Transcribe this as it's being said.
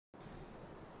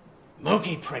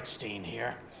Mookie Prickstein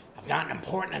here. I've got an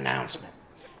important announcement.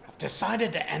 I've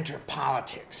decided to enter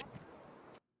politics.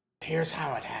 Here's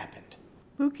how it happened.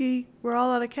 Mookie, we're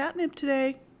all out of catnip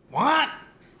today. What?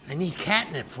 I need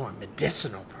catnip for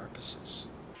medicinal purposes.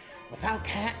 Without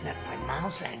catnip, my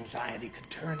mouse anxiety could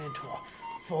turn into a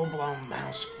full-blown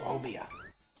mouse phobia.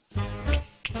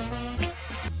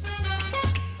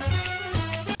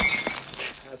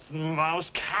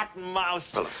 Cat and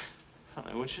mouse.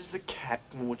 Honey, which is the cat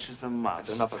and which is the mouse?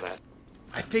 That's enough of that.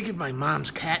 I figured my mom's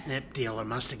catnip dealer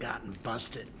must have gotten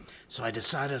busted, so I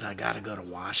decided I gotta go to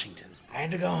Washington. I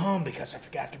had to go home because I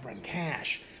forgot to bring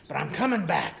cash, but I'm coming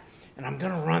back, and I'm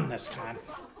gonna run this time.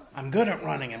 I'm good at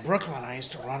running. In Brooklyn, I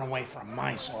used to run away from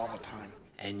mice all the time.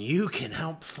 And you can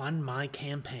help fund my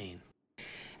campaign.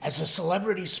 As a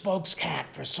celebrity spokescat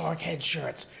for Sarkhead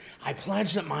shirts, I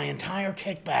pledge that my entire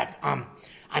kickback,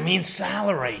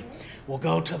 salary, will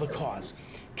go to the cause.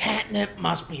 Catnip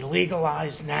must be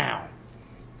legalized now.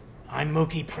 I'm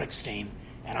Mookie Prickstein,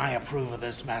 and I approve of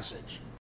this message.